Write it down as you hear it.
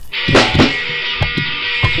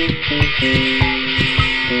Smart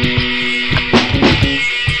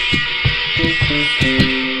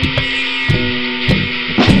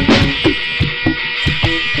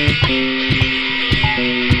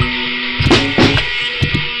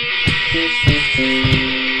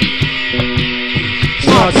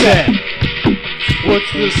Set.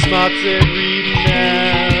 What's the Smart Set reading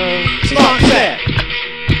now? Smart Set.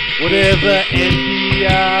 Whatever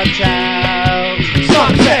NPR touts.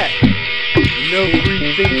 Smart Set. No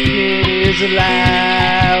free thinking is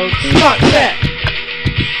allowed. Smart Set.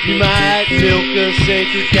 You might milk a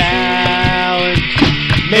sacred cow, and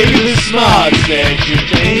maybe the Smart Set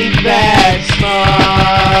just ain't that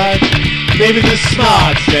smart. Maybe the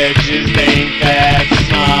Smart Set just ain't that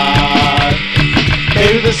smart.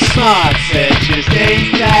 Maybe the Smart Set just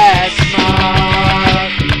ain't that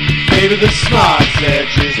smart. Maybe the Smart Set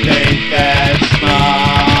just ain't that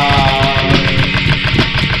smart.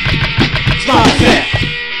 Smart Set.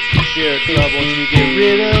 Sierra Club wants me to get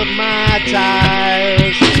rid of my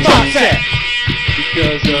tires. Smart Set.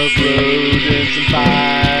 Because of rodents and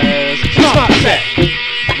fires. Smart Set.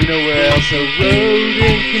 You know where else a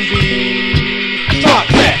rodent can be? Smart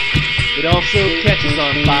Set. It also catches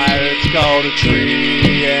on fire, it's called a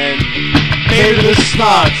tree. And maybe the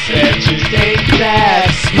Smart Set just ain't that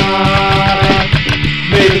smart.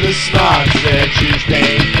 Maybe the Smart Set just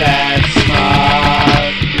ain't that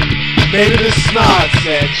smart. Maybe the Smart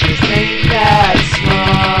Set just ain't that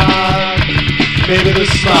smart. Maybe the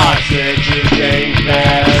Smart Set just ain't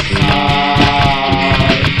that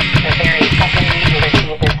smart. The very second you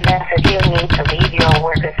receive this message, you need to leave your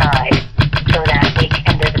work aside so that we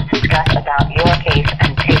can discuss about your case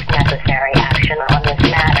and take necessary action on this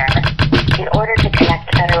matter. In order to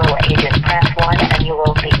connect federal agent, press 1 and you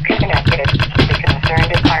will be connected to the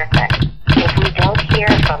concerned department. If we don't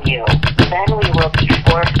hear from you, then we will be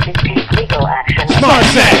forced to take legal action. Smart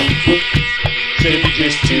Set! Said it'd be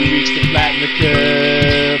just 2 weeks to flatten the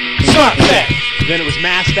curve. Smart Set! Then it was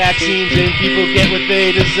mass vaccines and people get what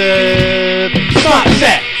they deserve. Smart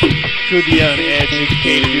Set! Could the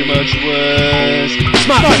uneducated do much worse?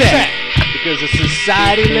 Smart Set! Because a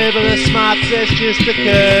society living a Smart Set's just a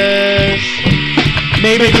curse.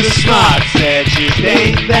 Maybe the Smart Set just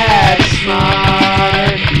ain't that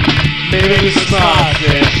smart. Maybe the Smart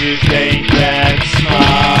Set just ain't that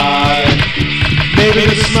smart. Maybe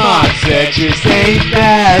the Smart Set just ain't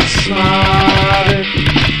that smart.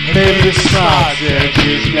 Maybe the Smart Set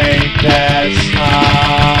just ain't that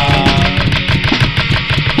smart.